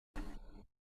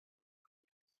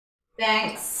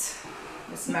Thanks,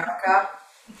 Miss America.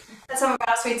 Let's have a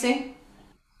bow, sweetie.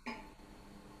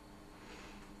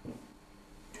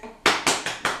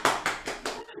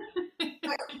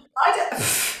 I don't.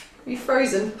 You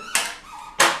frozen.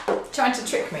 Trying to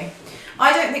trick me.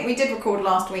 I don't think we did record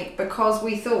last week because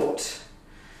we thought.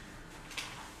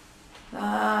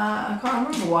 I can't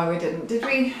remember why we didn't. Did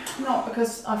we not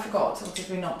because I forgot, or did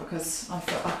we not because I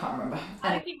can't remember. I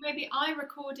Anyway. think maybe I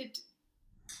recorded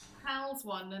Hal's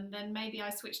one and then maybe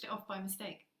I switched it off by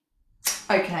mistake.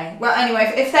 Okay. Well,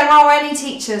 anyway, if there are any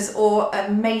teachers or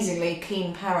amazingly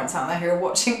keen parents out there who are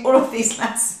watching all of these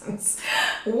lessons,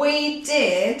 we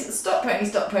did Stop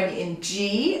Pony in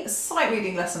G, sight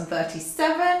reading lesson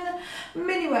 37,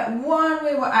 minuet 1,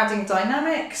 we were adding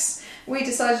dynamics. We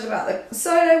decided about the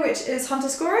solo, which is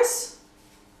Hunter's Chorus.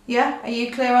 Yeah, are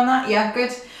you clear on that? Yeah,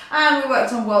 good. And we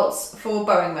worked on waltz for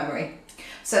bowing memory.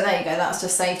 So there you go, that's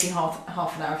just saved you half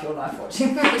an hour of your life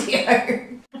watching the video.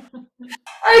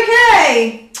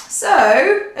 Okay,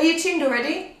 so are you tuned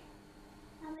already?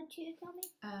 How much you tell me?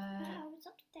 I was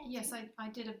up there. Yes, I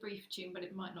did a brief tune, but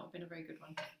it might not have been a very good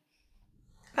one.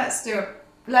 Let's do a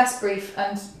less brief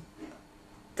and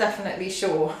definitely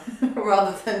sure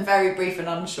rather than very brief and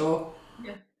unsure.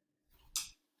 Yeah.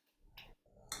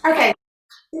 Okay,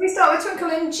 so we start with Twinkle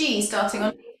in G starting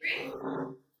on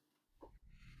D3.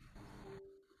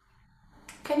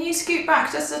 Can you scoot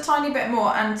back just a tiny bit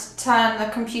more and turn the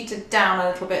computer down a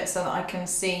little bit so that I can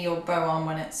see your bow arm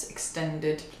when it's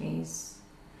extended, please?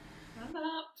 Stand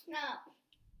up.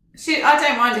 No. I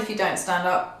don't mind if you don't stand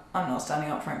up. I'm not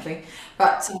standing up, frankly.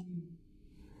 But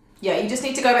yeah, you just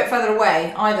need to go a bit further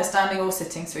away, either standing or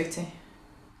sitting, sweetie.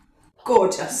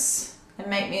 Gorgeous. And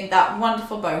make me that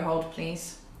wonderful bow hold,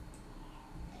 please.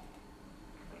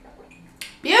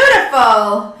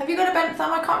 Beautiful! Have you got a bent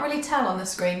thumb? I can't really tell on the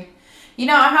screen. You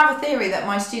know, I have a theory that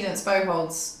my students' bow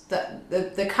holds, that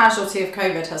the casualty of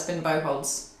COVID has been bow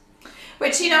holds.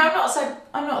 Which, you know,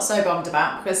 I'm not so bummed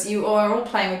about because you are all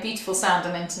playing with beautiful sound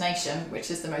and intonation,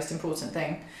 which is the most important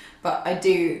thing. But I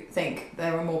do think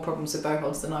there are more problems with bow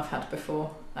holds than I've had before,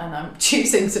 and I'm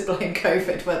choosing to blame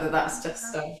COVID. Whether that's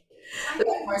just let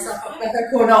myself off the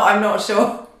hook or not, I'm not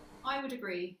sure. I would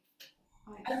agree.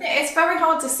 I think it's very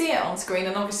hard to see it on screen,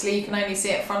 and obviously you can only see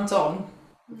it front on.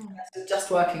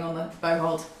 Just working on the bow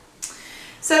hold.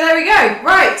 So there we go.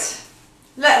 Right.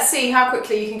 Let's see how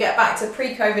quickly you can get back to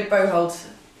pre-COVID bow hold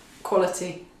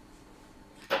quality.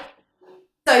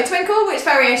 So Twinkle, which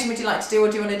variation would you like to do, or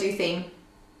do you want to do theme?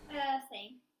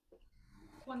 Thing.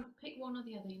 Pick one or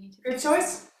the other. You need to. Good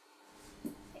choice.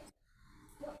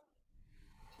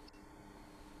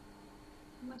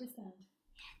 Understand.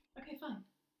 Okay, fine.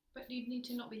 But you need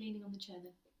to not be leaning on the chair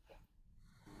then.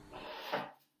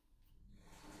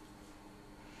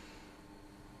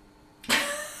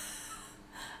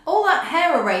 All that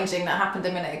hair arranging that happened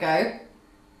a minute ago.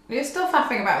 You're still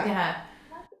faffing about with your hair.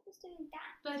 Why are people doing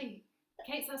that? Buddy,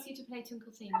 Kate's asked you to play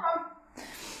Twinkle theme.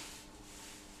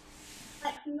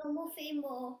 Like normal theme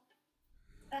or.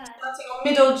 Starting on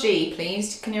middle G,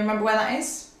 please. Can you remember where that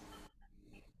is?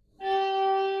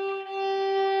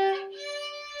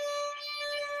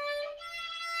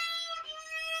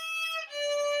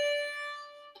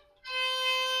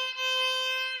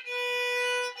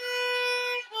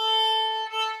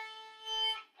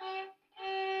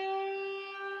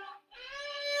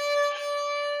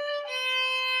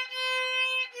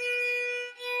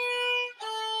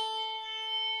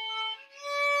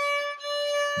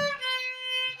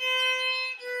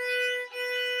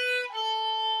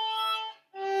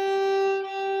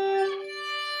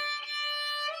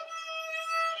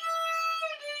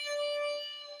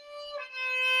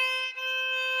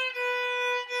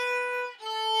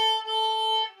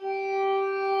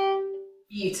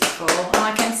 Beautiful. And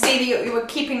I can see that you were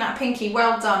keeping that pinky.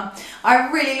 Well done.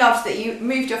 I really loved that you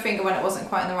moved your finger when it wasn't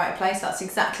quite in the right place. That's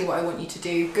exactly what I want you to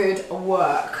do. Good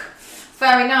work.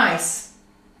 Very nice.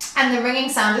 And the ringing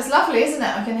sound is lovely, isn't it?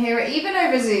 I can hear it even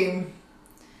over Zoom.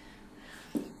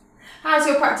 How's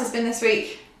your practice been this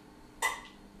week?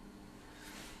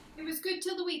 It was good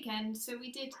till the weekend, so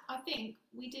I think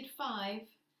we did 5.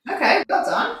 Okay, well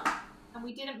done. And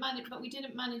we didn't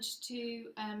manage to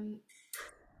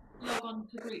log on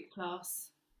to group class.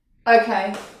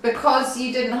 Okay, because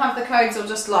you didn't have the codes or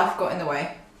just life got in the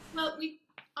way? Well,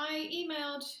 I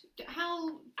emailed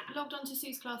Hal logged on to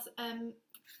Sue's class,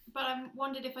 but I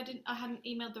wondered if I hadn't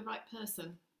emailed the right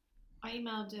person. I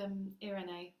emailed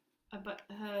Irene, but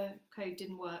her code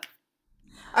didn't work.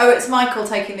 Oh, it's Michael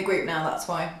taking the group now, that's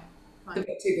why. Right. The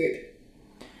book 2 group.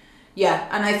 Yeah,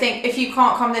 and I think if you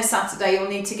can't come this Saturday, you'll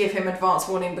need to give him advance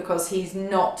warning because he's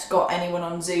not got anyone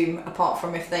on Zoom apart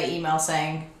from if they email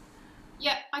saying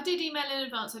Yeah, I did email in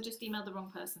advance. I just emailed the wrong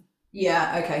person.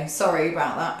 Yeah, okay. Sorry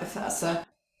about that, if that's a...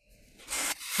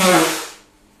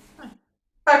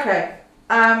 Okay.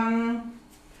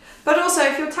 But also,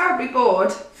 if you're terribly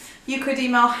bored, you could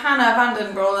email Hannah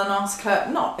Vandenbrol and ask her...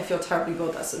 Not if you're terribly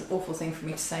bored, that's an awful thing for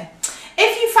me to say.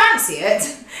 If you fancy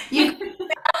it, you can email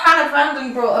Hannah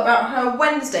Vandenbrol about her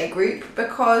Wednesday group,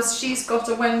 because she's got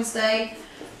a Wednesday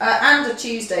and a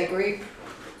Tuesday group.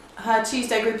 Her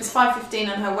Tuesday group is 5:15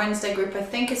 and her Wednesday group I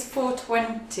think is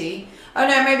 4:20. Oh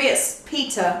no, maybe it's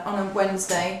Peter on a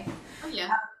Wednesday. Oh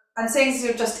yeah. And since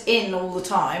you're just in all the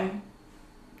time,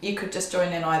 you could just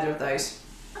join in either of those.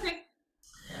 Okay.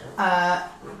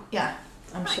 Yeah,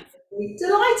 I'm sure we'll be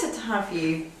delighted to have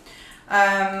you.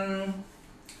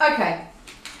 Okay,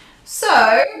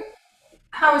 so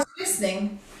how was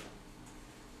listening?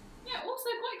 Yeah, also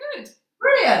quite good.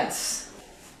 Brilliant.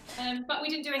 But we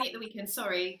didn't do any at the weekend,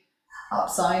 sorry.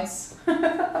 Upsides.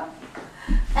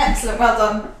 Excellent, well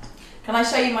done. Can I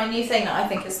show you my new thing that I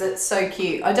think is that's so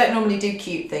cute? I don't normally do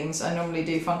cute things, I normally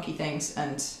do funky things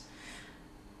and,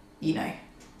 you know,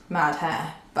 mad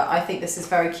hair. But I think this is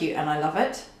very cute and I love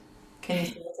it. Can you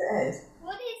see what it is?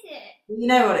 What is it? You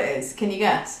know what it is, can you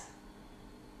guess?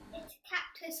 It's a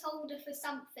cactus holder for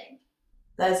something.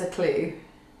 There's a clue.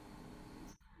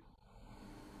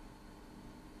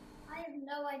 I have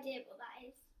no idea what that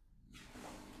is.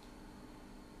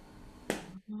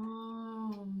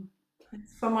 Oh.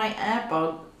 It's for my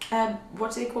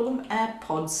what do you call them?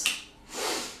 AirPods.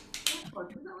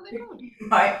 AirPods, is that what they're called?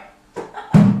 Right.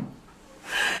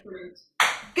 Brilliant.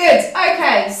 Good,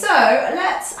 okay, so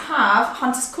let's have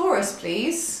Hunter's Chorus,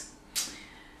 please.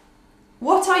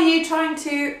 What are you trying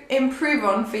to improve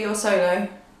on for your solo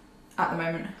at the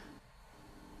moment?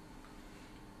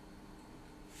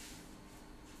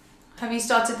 Have you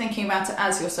started thinking about it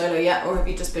as your solo yet, or have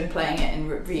you just been playing it in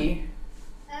review?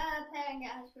 Playing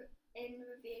it as in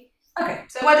review. Okay,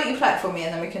 so why don't you play it for me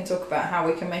and then we can talk about how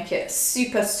we can make it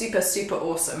super, super, super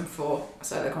awesome for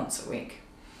solo concert week.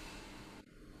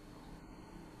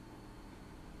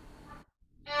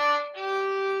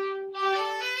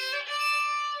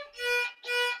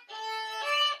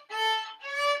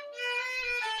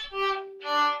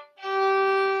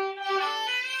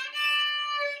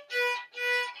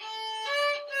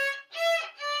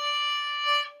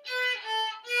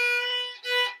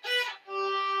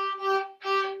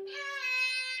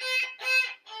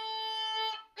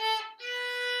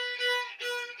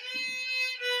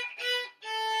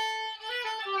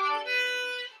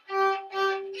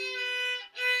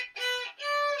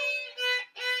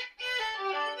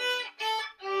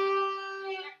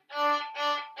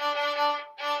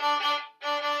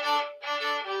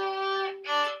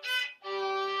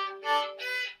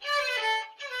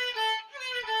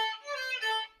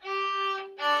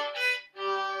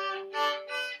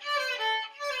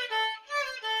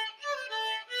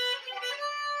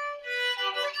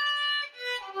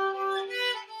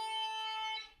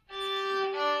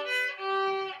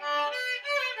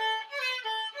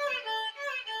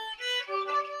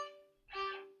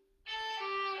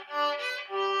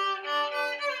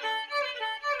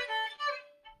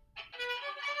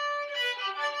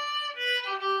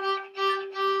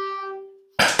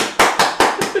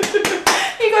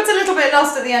 You got a little bit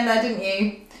lost at the end there, didn't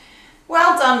you?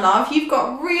 Well done, love. You've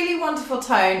got really wonderful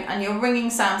tone and your ringing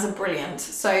sounds are brilliant.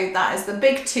 So that is the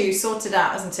big two sorted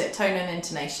out, isn't it? Tone and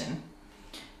intonation.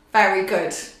 Very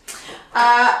good. So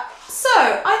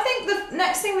I think the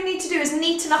next thing we need to do is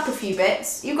neaten up a few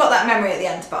bits. You've got that memory at the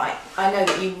end, but I know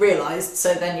that you realised,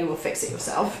 so then you will fix it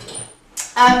yourself.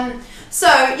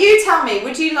 So you tell me,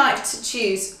 would you like to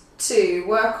choose to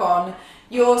work on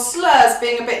your slurs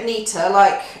being a bit neater,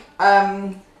 like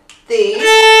these? This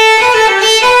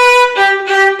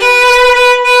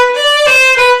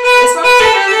one?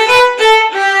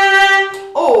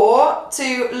 Or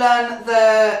to learn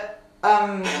the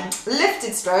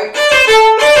lifted stroke.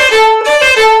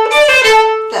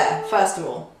 There, first of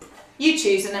all. You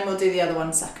choose and then we'll do the other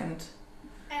one second.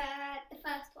 The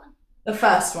first one. The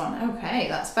first one, okay,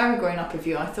 that's very grown up of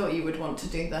you. I thought you would want to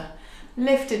do the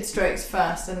lifted strokes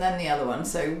first and then the other one,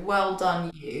 so well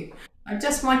done you.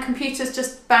 My computer's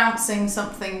just bouncing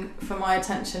something for my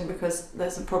attention because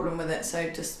there's a problem with it, so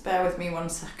just bear with me 1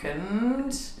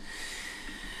 second.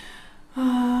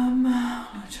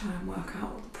 I'll try and work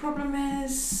out what the problem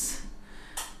is.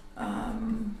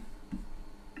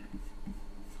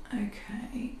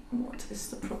 Okay, what is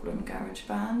the problem,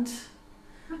 GarageBand?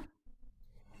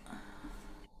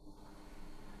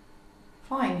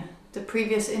 Fine, the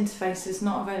previous interface is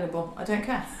not available. I don't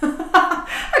care.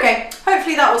 Okay,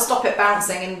 hopefully that will stop it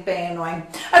bouncing and being annoying.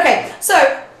 Okay,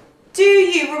 so Do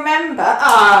you remember?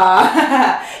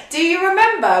 Do you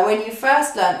remember when you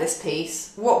first learnt this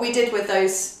piece, what we did with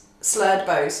those slurred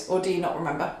bows, or do you not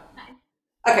remember? No.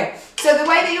 Okay, so the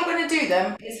way that you're going to do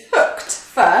them is hooked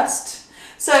first.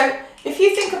 So if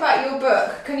you think about your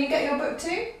book, can you get your book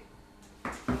too?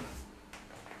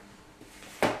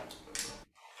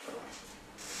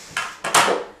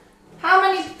 How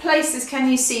many places can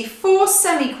you see 4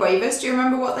 semiquavers? Do you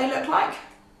remember what they look like?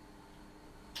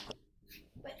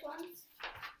 Which ones?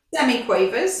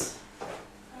 Semiquavers.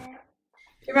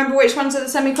 Do you remember which ones are the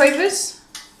semiquavers?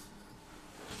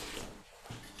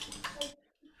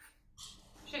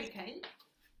 Showcase.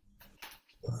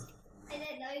 Is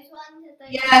it those ones?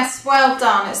 Yes, well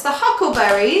done. It's the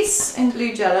huckleberries in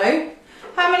blue jello.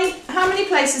 How many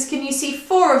places can you see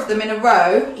 4 of them in a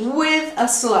row with a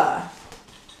slur?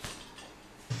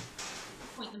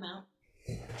 Point them out.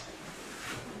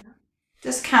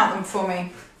 Just count them for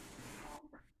me.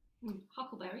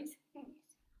 Huckleberries.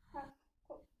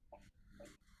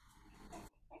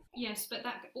 Yes, but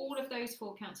all of those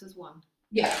 4 counts as 1.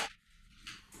 Yeah.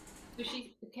 So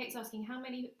Kate's asking how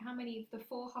many of the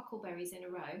 4 huckleberries in a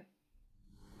row?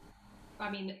 I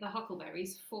mean the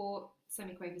huckleberries, 4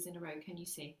 semiquavers in a row. Can you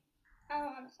see?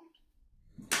 Oh,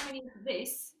 How many of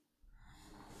this?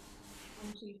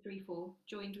 1, 2, 3, 4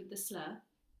 joined with the slur.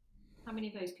 How many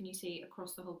of those can you see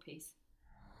across the whole piece?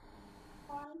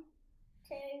 1,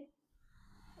 2,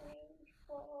 3,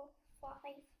 4, 5.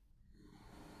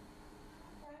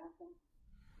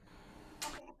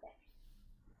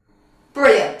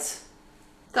 Brilliant.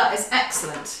 That is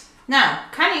excellent. Now,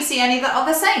 can you see any that are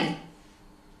the same?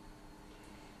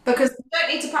 Because we don't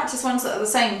need to practice ones that are the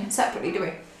same separately, do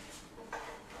we?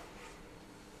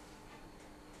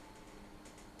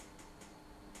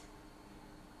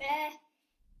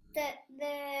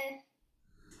 The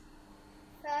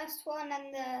first one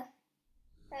and the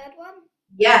third one.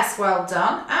 Yes, well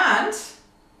done. And?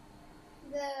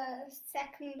 The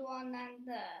second one and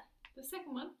The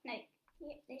second one? no,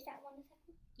 is that one the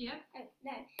second? Yeah. Oh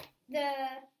no, the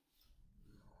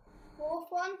fourth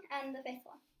one and the fifth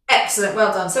one. Excellent,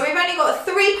 well done. So we've only got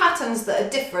 3 patterns that are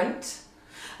different,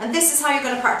 and this is how you're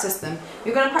going to practice them.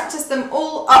 You're going to practice them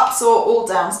all ups or all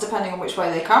downs, depending on which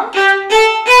way they come. 5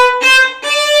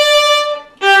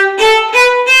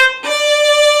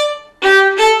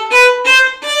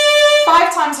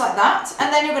 times like that,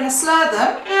 and then you're going to slur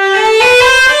them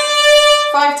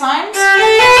 5 times.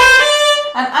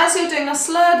 And as you're doing the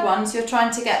slurred ones, you're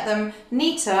trying to get them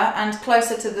neater and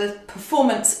closer to the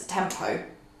performance tempo,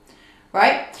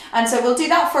 right? And so we'll do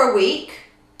that for a week.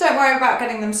 Don't worry about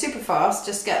getting them super fast,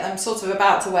 just get them sort of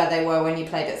about to where they were when you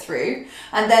played it through.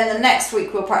 And then the next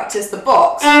week we'll practice the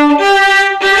box.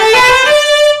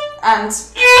 And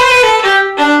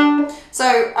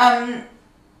so I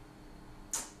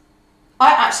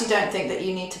actually don't think that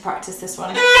you need to practice this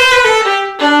one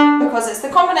because it's the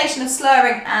combination of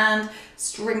slurring and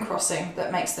string crossing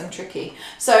that makes them tricky.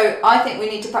 So I think we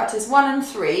need to practice 1 and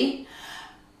 3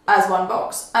 as one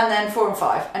box, and then 4 and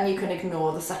 5, and you can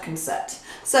ignore the second set.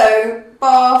 So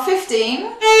bar 15,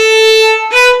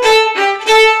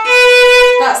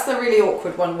 that's the really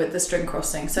awkward one with the string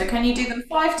crossing. So can you do them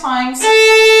 5 times?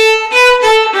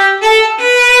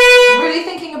 Really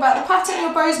thinking about the pattern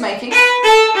your bow's making.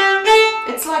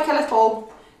 It's like a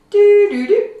little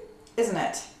doo-doo-doo, isn't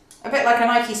it? A bit like a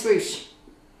Nike swoosh.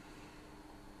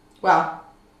 Well,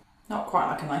 not quite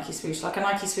like a Nike swoosh, like a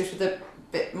Nike swoosh with a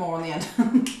bit more on the end.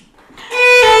 And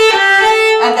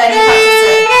then you practice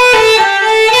it.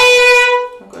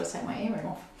 I've got to take my earring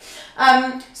off.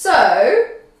 So,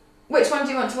 which one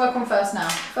do you want to work on first now?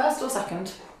 First or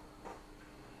second?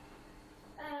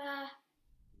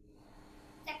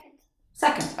 Second.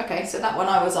 Second. Okay, so that one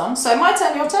I was on. So my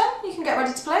turn, your turn. You can get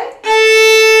ready to play.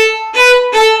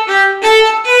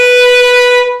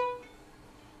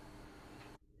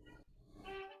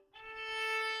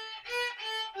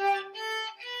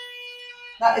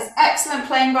 That is excellent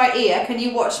playing by ear. Can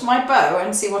you watch my bow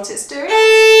and see what it's doing? There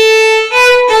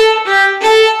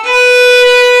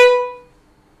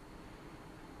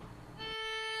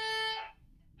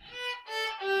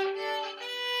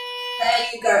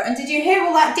you go. And did you hear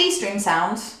all that D string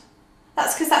sound?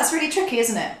 That's because that's really tricky,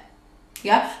 isn't it?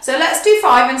 Yeah? So let's do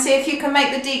 5 and see if you can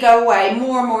make the D go away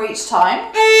more and more each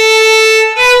time.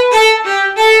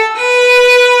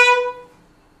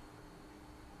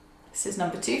 This is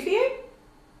number 2 for you.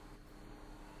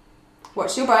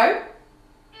 Watch your bow.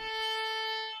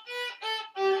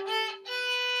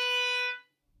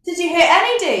 Did you hear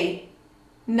any D?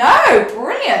 No,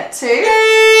 brilliant. 2.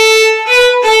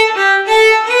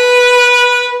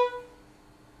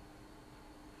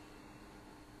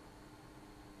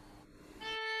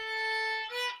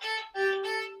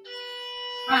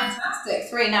 Fantastic.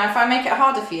 3. Now, if I make it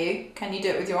harder for you, can you do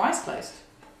it with your eyes closed?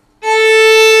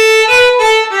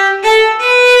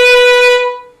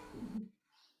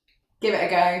 Give it a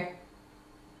go.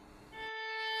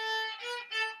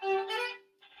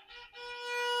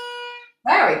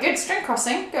 Very good. String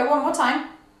crossing. Go one more time.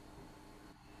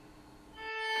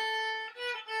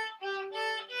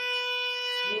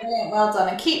 Brilliant, well done.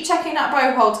 And keep checking that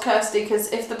bow hold, Kirsty,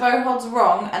 because if the bow hold's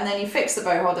wrong and then you fix the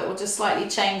bow hold, it will just slightly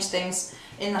change things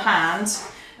in the hand.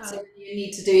 So you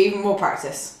need to do even more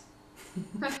practice.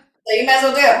 So you may as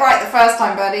well do it right the first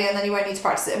time, Birdie, and then you won't need to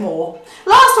practice it more.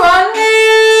 Last one!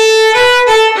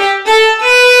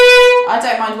 I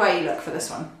don't mind where you look for this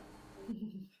one.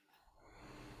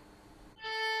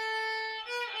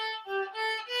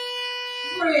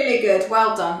 Really good,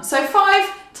 well done. So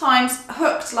 5 times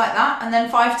hooked like that, and then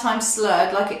 5 times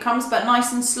slurred like it comes, but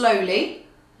nice and slowly.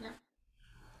 Yeah.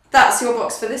 That's your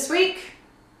box for this week.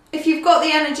 If you've got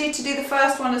the energy to do the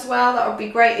first one as well, that would be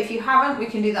great. If you haven't, we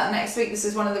can do that next week. This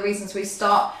is one of the reasons we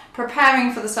start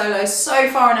preparing for the solos so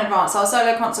far in advance. Our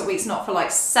solo concert week's not for like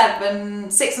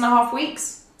 6.5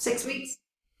 weeks, 6 weeks.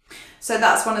 So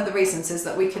that's one of the reasons, is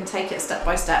that we can take it step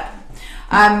by step.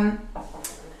 And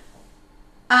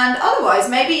otherwise,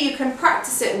 maybe you can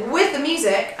practice it with the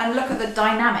music and look at the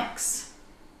dynamics.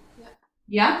 Yeah?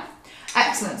 Yeah?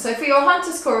 Excellent. So for your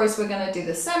Hunter's chorus, we're going to do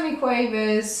the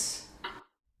semiquavers,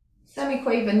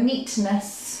 semiquaver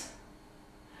neatness,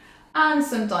 and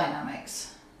some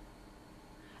dynamics.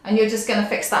 And you're just going to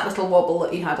fix that little wobble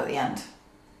that you had at the end.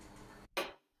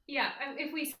 Yeah,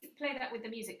 if we play that with the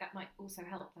music, that might also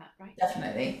help that, right?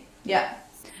 Definitely. Yeah.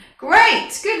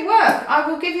 Great. Good work. I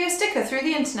will give you a sticker through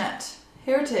the internet.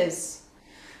 Here it is.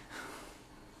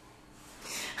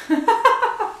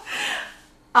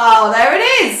 Oh, there it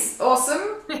is.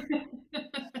 Awesome.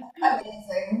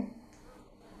 Amazing.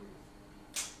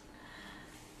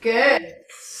 Good.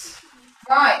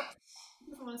 Right.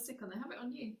 He doesn't want to stick on there. Have it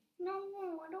on you. No,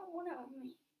 I don't want it on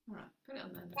me. All right, put it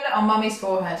on there. Put it on Mummy's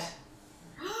forehead.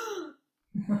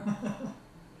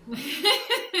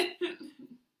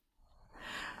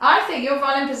 I think your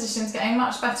violin position is getting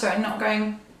much better and not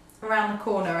going around the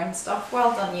corner and stuff.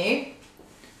 Well done, you.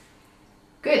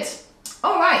 Good.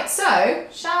 All right, so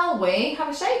shall we have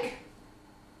a shake?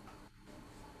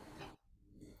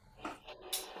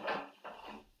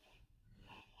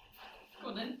 Go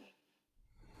on then.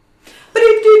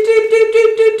 Doop, doop, doop, doop,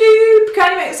 doop, doop, doop.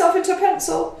 Can you make yourself into a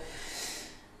pencil?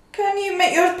 Can you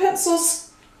make your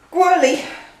pencils squirrely?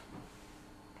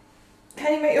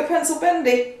 Can you make your pencil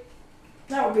bendy?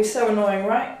 That would be so annoying,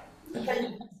 right?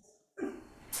 Okay.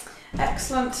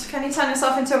 Excellent. Can you turn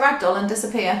yourself into a ragdoll and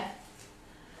disappear?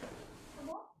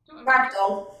 What?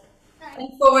 Ragdoll.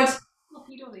 Lean forward.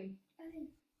 Floppy dolly.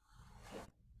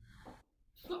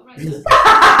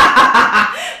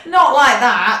 Not like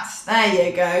that. There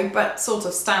you go. But sort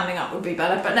of standing up would be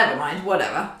better. But never mind.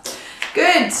 Whatever.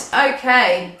 Good.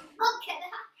 Okay.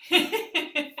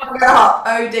 Get up.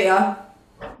 Oh dear.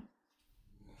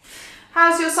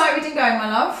 How's your sight reading going, my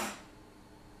love?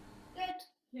 Good.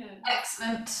 Yeah.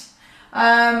 Excellent.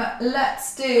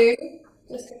 Let's do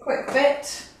just a quick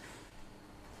bit.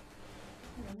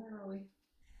 Where are we?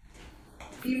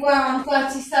 You were on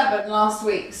 37 last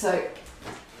week, so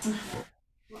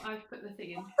Well, I've put the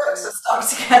thing in. books are stuck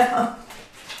together.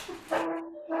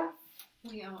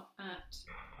 We are at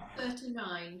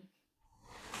 39.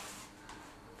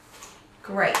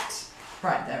 Great.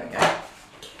 Right, there we go.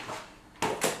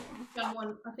 You've done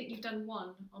one. I think you've done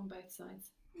one on both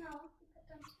sides. No,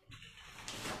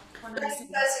 One Lesson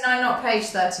 39, not page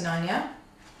 39, yeah?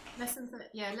 lesson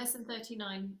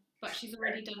 39. But she's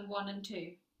already done 1 and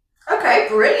 2. Okay,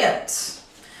 brilliant.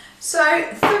 So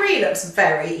 3 looks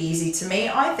very easy to me.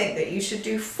 I think that you should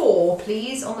do 4,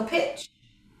 please, on the pitch.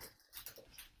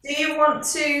 Do you want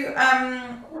to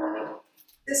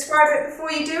describe it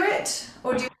before you do it?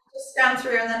 Or do you want to just scan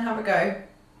through and then have a go?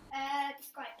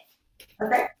 describe it.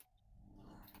 Okay.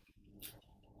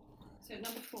 So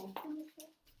number 4.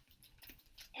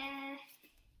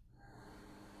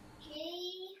 G,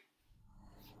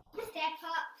 step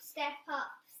up, step up,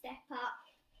 step up,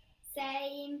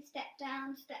 same, step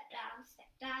down, step down, step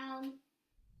down,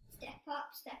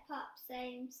 step up,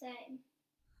 same.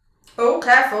 Oh,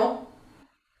 careful.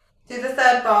 Do the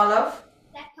 3rd bar, love.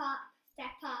 Step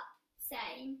up,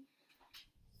 same.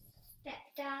 Step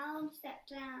down, step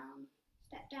down,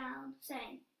 step down,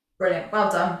 same. Brilliant, well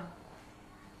done.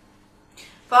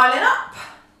 Violin up.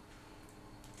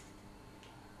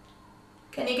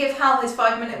 Can you give Hal his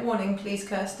 5-minute warning, please,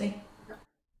 Kirsty?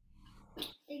 Are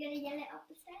you going to yell it up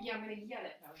the stairs? Yeah, I'm going to yell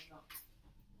it. No, I'm not.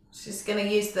 She's going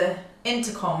to use the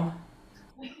intercom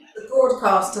to The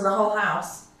broadcast to the whole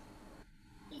house.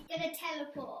 He's gonna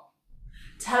teleport.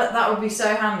 That would be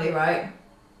so handy, right?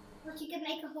 But you can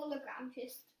make a hologram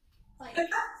just like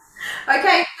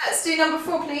Okay, let's do number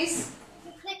 4, please.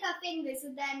 we click our fingers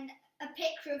and then a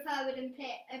picture of her would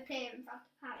appear in front of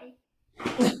Harry.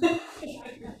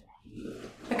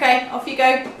 Okay, off you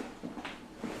go.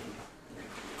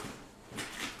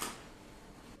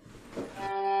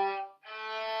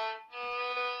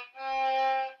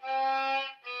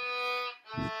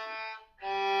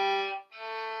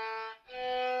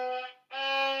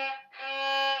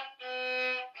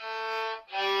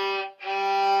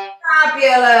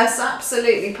 Fabulous,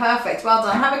 absolutely perfect. Well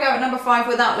done. Have a go at number 5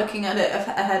 without looking at it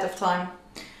ahead of time.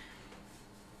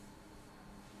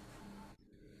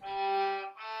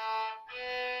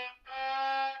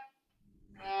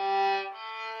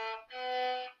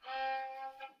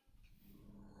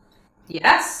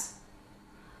 Yes.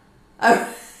 Oh.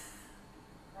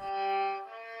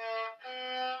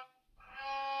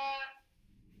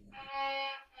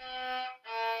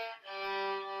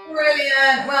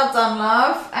 Brilliant. Well done,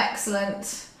 love.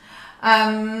 Excellent.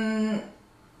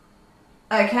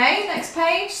 Okay, next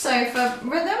page. So for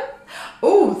rhythm.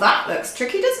 Oh, that looks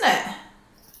tricky, doesn't it?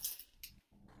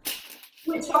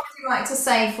 Which one would you like to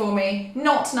say for me?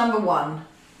 Not number 1.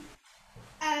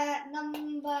 Number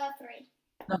 3.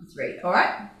 Number 3. All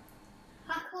right.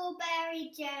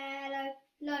 Huckleberry yellow,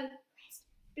 locust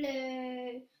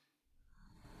blue.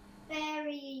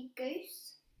 Berry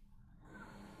goose.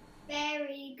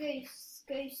 Berry goose,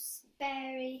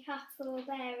 gooseberry,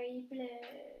 huckleberry blue.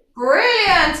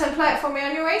 Brilliant. And play it for me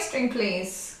on your A string,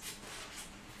 please.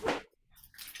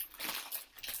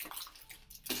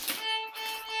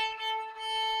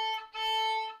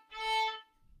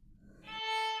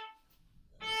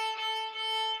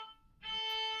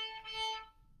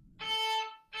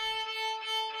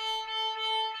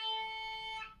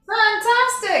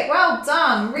 Fantastic, well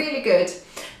done, really good.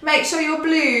 Make sure your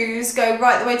blues go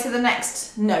right the way to the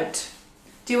next note.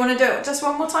 Do you want to do it just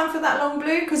one more time for that long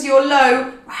blue? Because your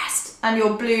low, rest, and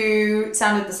your blue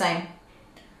sounded the same.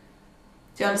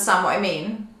 Do you understand what I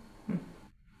mean?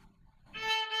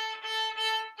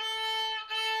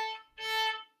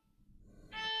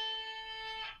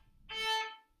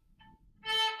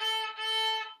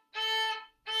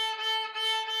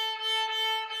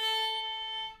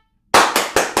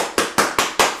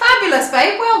 Fabulous,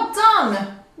 babe, well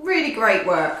done. Really great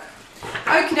work.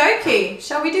 Okie dokie,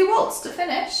 shall we do waltz to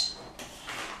finish?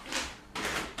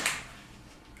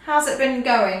 How's it been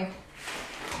going?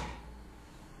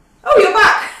 Oh, you're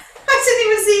back! I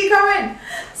didn't even see you come in.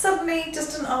 Suddenly,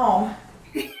 just an arm.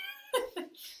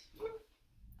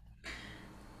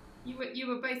 You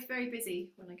were both very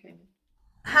busy when I came in.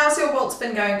 How's your waltz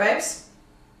been going, babes?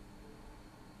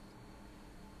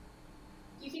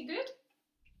 You think good?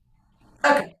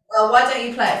 Okay, well, why don't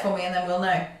you play it for me and then we'll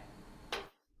know.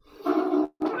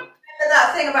 Remember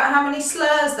that thing about how many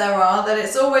slurs there are, that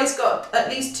it's always got at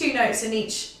least 2 notes in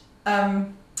each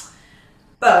bow,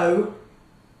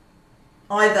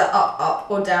 either up, up,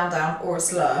 or down, down, or a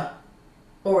slur,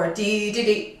 or a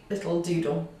dee-dee-dee little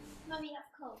doodle. Mummy, that's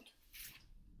cold.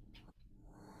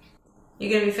 You're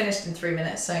going to be finished in 3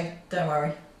 minutes, so don't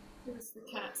worry. It was the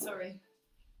cat, sorry.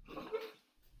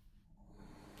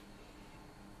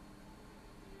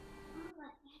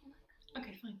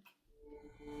 Okay, fine.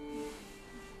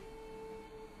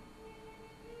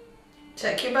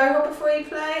 Check your bow before you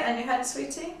play and your head,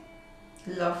 sweetie.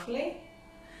 Lovely.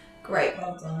 Great,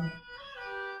 well done.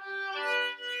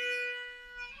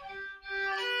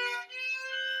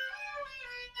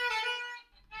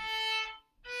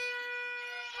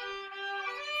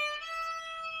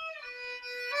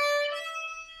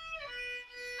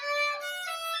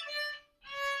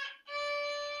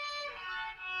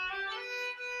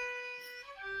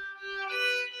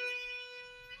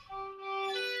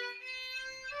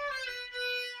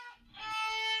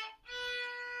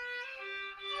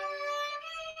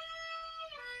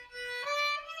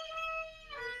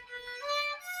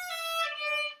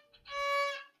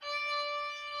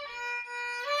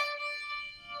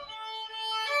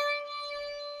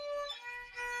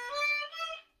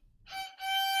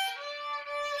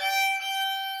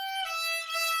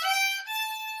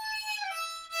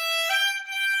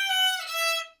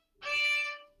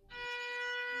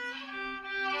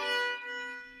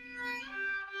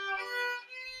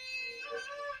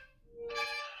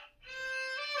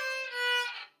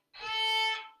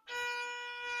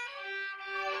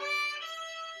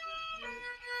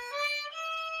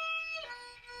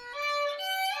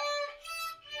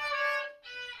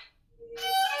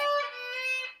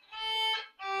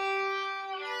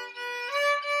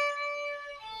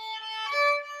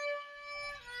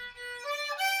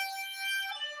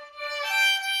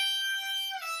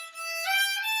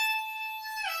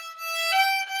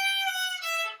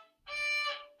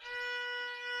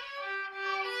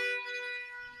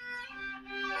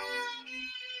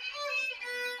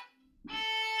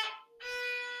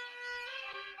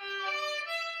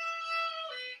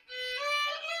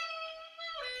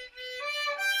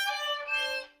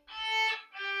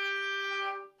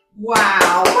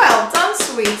 Wow, well done,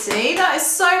 sweetie. That is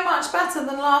so much better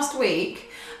than last week.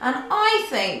 And I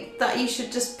think that you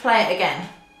should just play it again.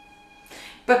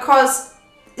 Because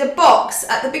the box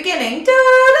at the beginning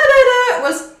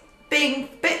was being a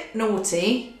bit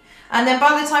naughty. And then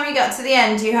by the time you got to the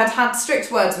end, you had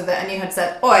strict words with it and you had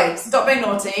said, oi, stop being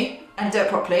naughty and do it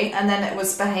properly. And then it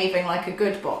was behaving like a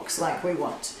good box, like we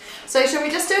want. So shall we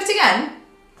just do it again?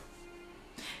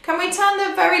 Can we turn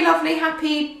the very lovely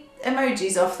happy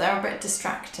emojis off? They're a bit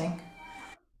distracting.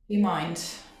 Do you mind?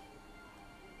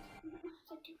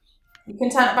 You can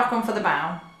turn it back on for the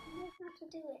bow.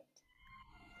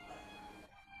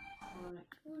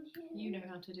 You know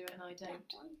how to do it and I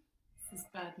don't. This is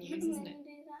bad news, isn't it?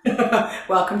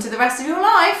 Welcome to the rest of your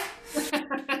life.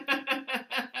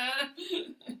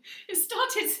 It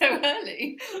started so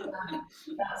early.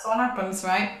 That's what happens,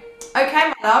 right?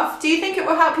 Okay, my love, do you think it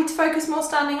will help you to focus more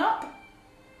standing up?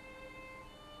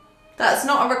 That's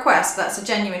not a request, that's a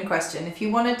genuine question. If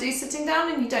you want to do sitting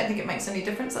down and you don't think it makes any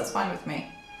difference, that's fine with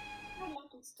me.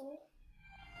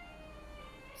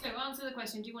 So answer the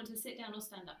question, do you want to sit down or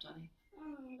stand up, darling?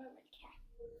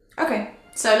 Okay,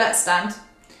 so let's stand.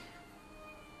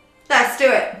 Let's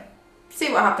do it.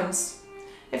 See what happens.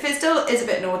 If it still is a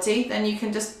bit naughty, then you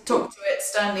can just talk to it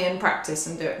sternly and practice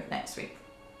and do it next week.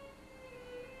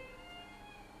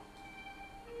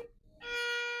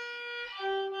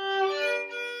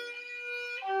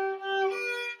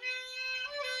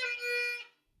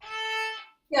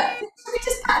 Yeah, should we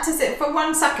just practice it for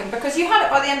 1 second? Because you had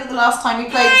it by the end of the last time we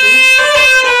played.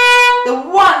 The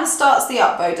one starts the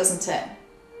up bow, doesn't it?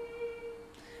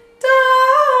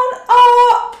 Down,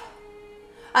 up.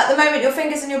 At the moment, your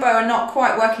fingers and your bow are not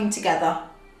quite working together.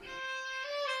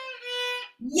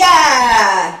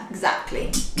 Yeah,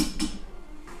 exactly.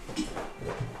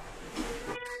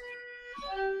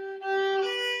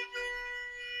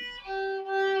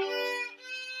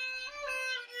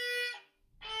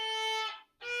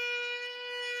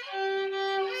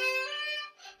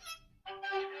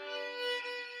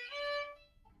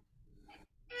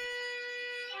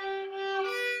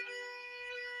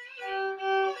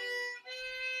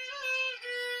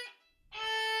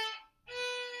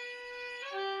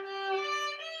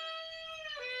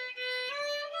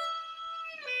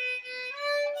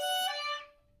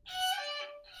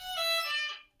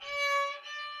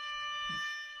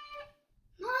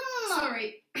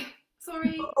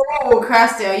 Sorry. Oh,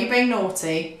 Kirsty, are you being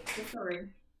naughty? Sorry.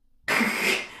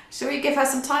 Shall we give her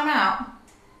some time out?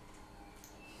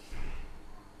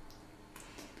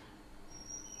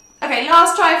 Okay,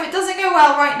 last try. If it doesn't go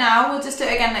well right now, we'll just do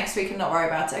it again next week and not worry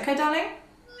about it. Okay, darling?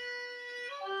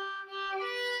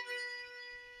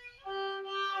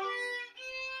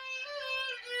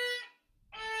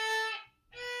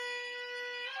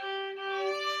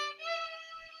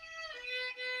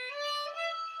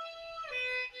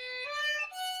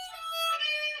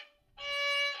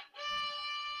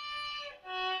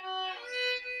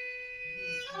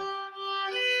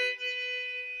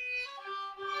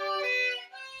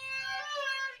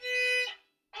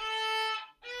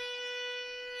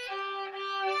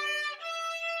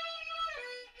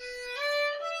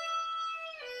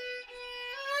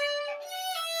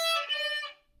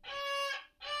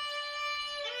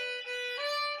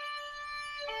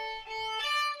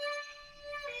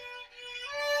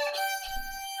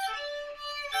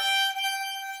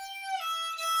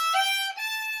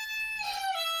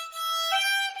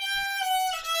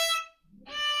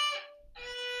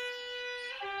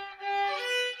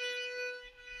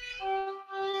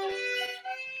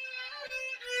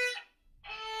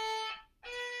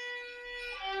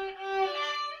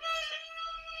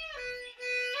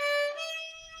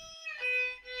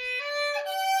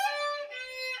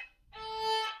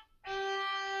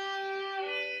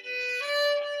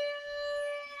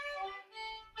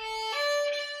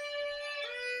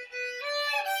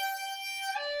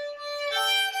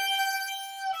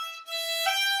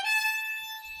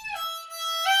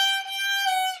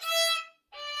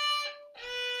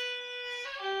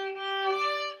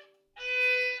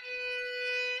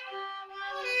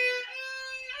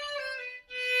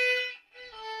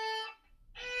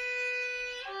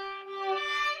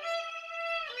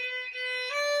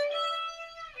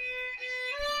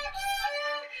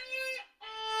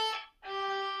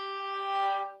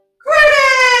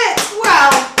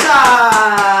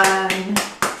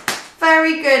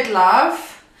 Very good,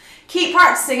 love. Keep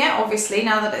practicing it, obviously,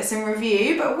 now that it's in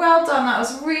review, but well done. That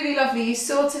was really lovely. You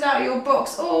sorted out your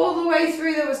box all the way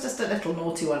through. There was just a little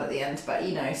naughty one at the end, but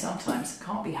you know, sometimes it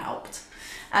can't be helped.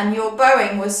 And your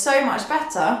bowing was so much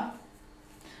better.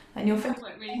 And your fingers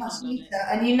really much neater.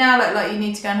 And you now look like you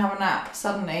need to go and have a nap,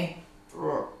 suddenly.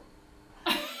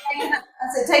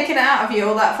 it taken it out of you,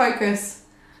 all that focus?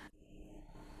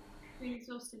 Really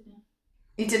exhausted now.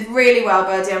 You did really well,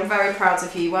 Birdie. I'm very proud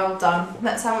of you. Well done.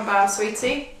 Let's have a bow,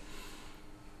 sweetie.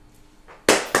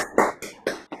 Now,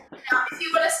 if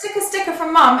you want to stick a sticker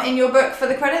from Mum in your book for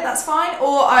the credit, that's fine.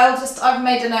 Or I've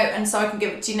made a note and so I can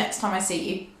give it to you next time I see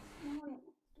you.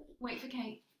 Wait for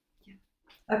Kate.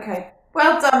 Okay.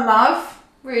 Well done, love.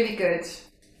 Really good.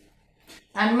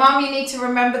 And Mum, you need to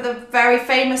remember the very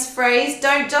famous phrase,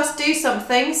 don't just do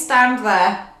something, stand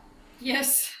there.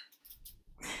 Yes.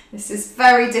 This is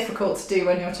very difficult to do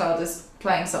when your child is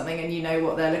playing something and you know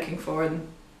what they're looking for and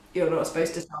you're not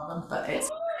supposed to tell them, but it's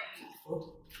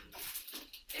useful.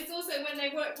 It's also when they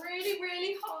work really,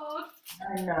 really hard.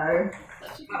 I know.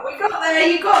 But we got there,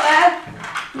 you got there.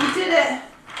 You did it.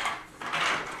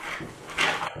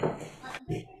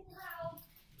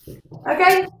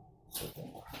 Okay.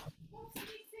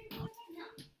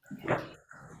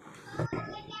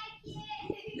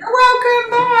 You're welcome,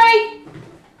 bye.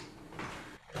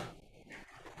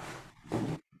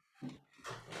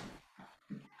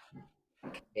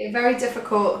 A very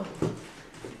difficult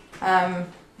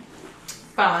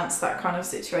balance, that kind of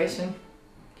situation.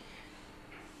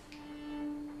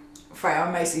 Freya,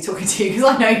 I'm mostly talking to you because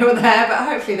I know you're there, but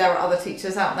hopefully there are other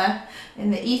teachers out there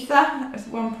in the ether at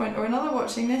one point or another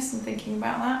watching this and thinking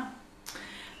about that.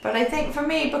 But I think for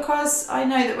me, because I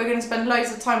know that we're going to spend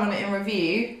loads of time on it in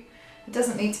review, it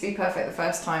doesn't need to be perfect the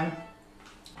first time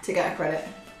to get a credit.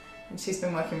 And she's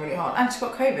been working really hard. And she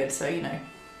got COVID, so you know,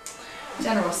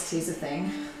 generosity is a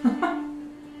thing.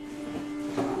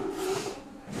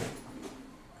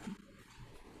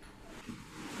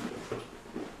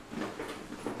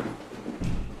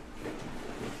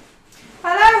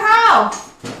 Hello, Hal!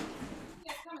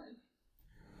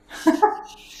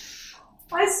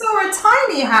 I saw a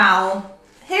tiny Hal.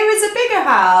 Here is a bigger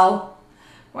Hal.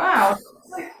 Wow.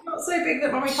 Not so big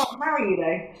that Mummy can't marry you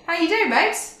though. How you doing,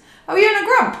 babes? Oh, you're in a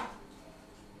grump?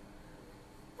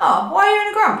 Oh, why are you in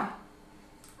a grump?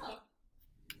 Oh.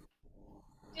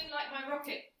 Didn't like my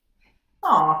rocket.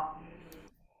 Aw.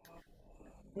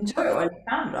 Enjoy it while you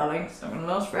can, darling. It's not going to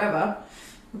last forever.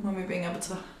 With Mummy being able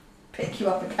to pick you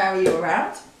up and carry you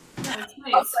around. No, it's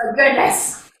nice. Oh, so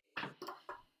goodness.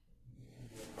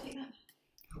 Take that.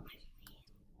 You will,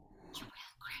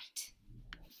 great.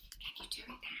 Can you do it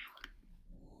now?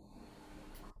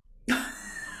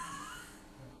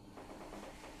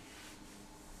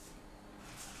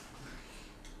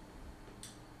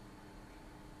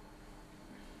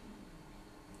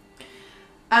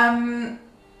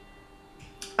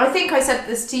 I think I said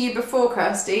this to you before,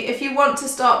 Kirsty. If you want to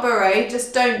start Bourrée,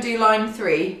 just don't do line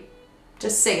 3.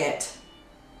 Just sing it.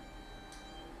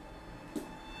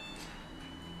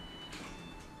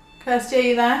 Kirsty, are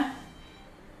you there?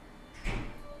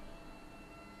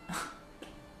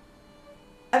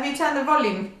 Have you turned the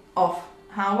volume off?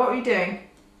 Hal, what were you doing?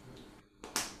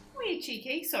 Were you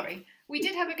cheeky? Sorry. We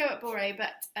did have a go at Bourrée,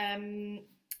 but then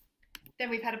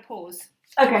we've had a pause.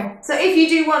 Okay, so if you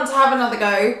do want to have another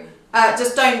go,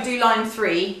 just don't do line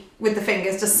 3 with the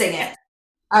fingers, just sing it.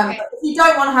 Okay. But if you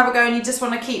don't want to have a go and you just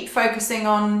want to keep focusing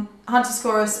on Hunter's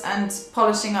Chorus and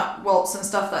polishing up waltz and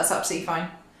stuff, that's absolutely fine.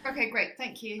 Okay, great,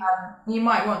 thank you. You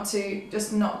might want to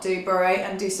just not do Bourrée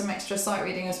and do some extra sight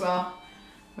reading as well.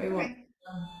 We want to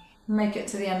make it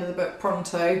to the end of the book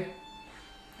pronto.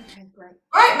 Okay, great.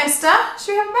 Right, mister,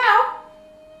 should we have a bow?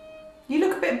 You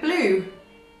look a bit blue.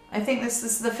 I think this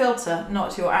is the filter,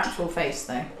 not your actual face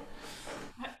though.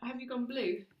 Have you gone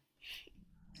blue?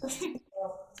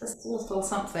 Just a little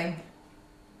something.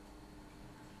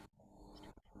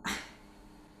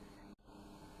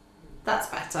 That's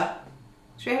better.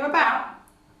 Should we have a bow?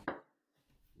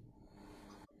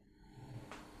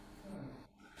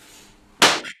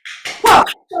 Well,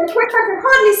 so quick I can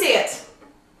hardly see it.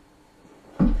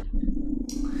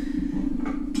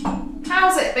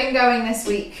 How's it been going this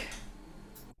week?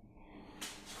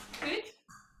 Good.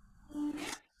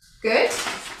 Good?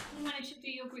 You managed to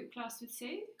do your group class with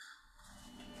Sue?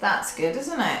 That's good,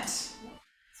 isn't it? It's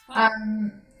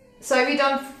fun. So have you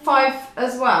done 5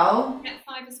 as well? Yeah,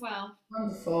 5 as well.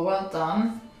 Wonderful, well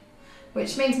done.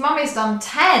 Which means Mummy's done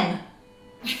 10.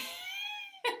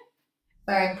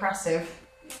 Very impressive.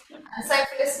 And same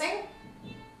for listening?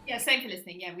 Yeah, same for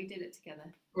listening. Yeah, we did it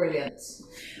together. Brilliant.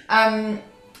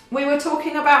 We were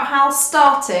talking about how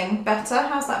starting better.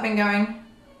 How's that been going?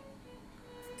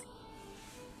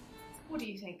 What do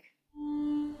you think?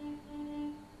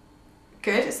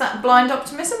 Good. Is that blind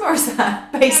optimism or is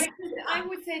that based? I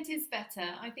would say it is better.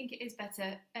 I think it is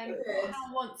better. What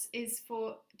I want is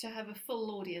to have a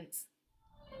full audience.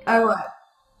 Oh, right.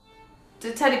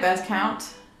 Do teddy bears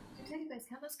count? Do teddy bears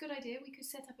count? That's a good idea. We could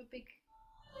set up a big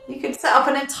You could set up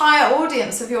an entire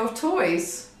audience of your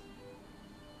toys.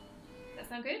 That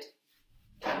sound good?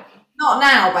 Not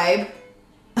now, babe.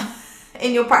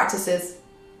 In your practices.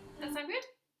 That sound good?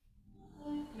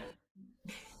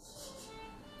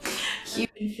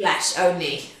 Human flesh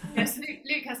only. Yes,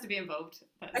 Luke has to be involved.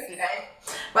 That's it. Okay.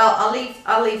 Well,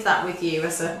 I'll leave that with you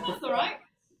as a. That's all right.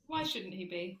 Why shouldn't he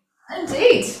be?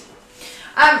 Indeed.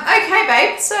 Okay,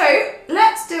 babe. So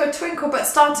let's do a twinkle, but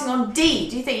starting on D.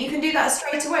 Do you think you can do that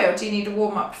straight away, or do you need to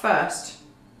warm up first?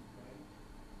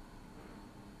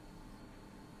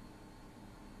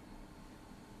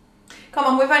 Come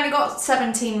on, we've only got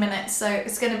 17 minutes, so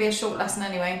it's going to be a short lesson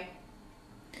anyway.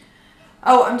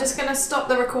 Oh, I'm just going to stop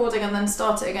the recording and then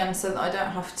start it again so that I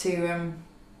don't have to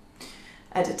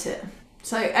edit it.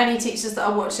 So any teachers that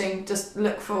are watching, just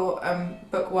look for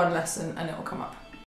book 1 lesson and it will come up.